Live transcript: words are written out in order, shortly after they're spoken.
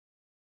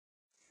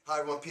Hi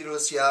everyone, Peter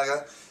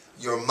Liciaga,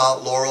 your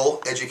Mount Laurel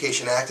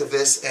education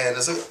activist, and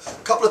there's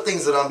a couple of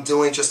things that I'm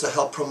doing just to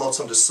help promote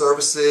some of the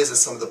services and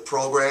some of the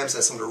programs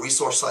and some of the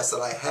resource sites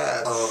that I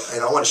have,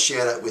 and I want to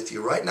share that with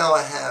you. Right now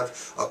I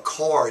have a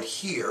card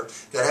here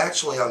that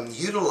actually I'm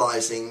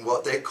utilizing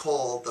what they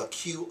call the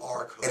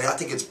QR code, and I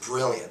think it's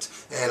brilliant.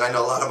 And I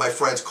know a lot of my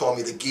friends call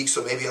me the geek,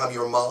 so maybe I'm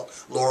your Mount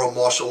Laurel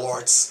martial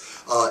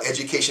arts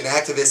education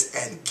activist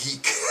and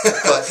geek.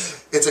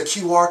 But it's a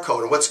QR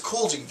code, and what's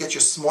cool is you can get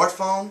your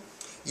smartphone.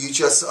 You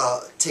just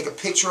take a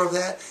picture of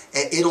that,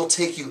 and it'll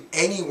take you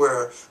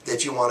anywhere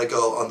that you want to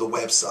go on the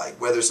website.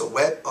 Whether it's a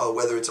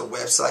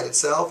website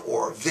itself,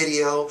 or a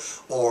video,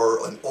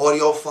 or an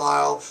audio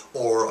file,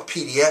 or a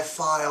PDF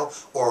file,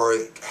 or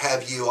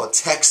have you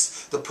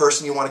text the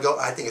person you want to go.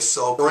 I think it's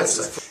so cool. For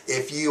instance,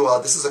 if you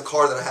this is a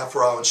card that I have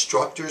for our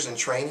instructors in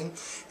training,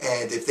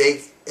 and if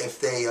they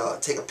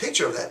take a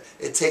picture of that,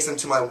 it takes them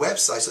to my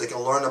website so they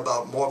can learn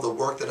about more of the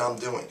work that I'm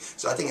doing.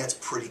 So I think that's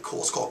pretty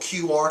cool. It's called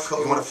QR code.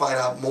 If you want to find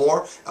out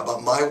more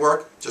about my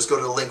work, just go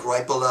to the link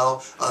right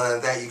below. Other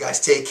than that, you guys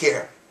take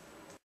care.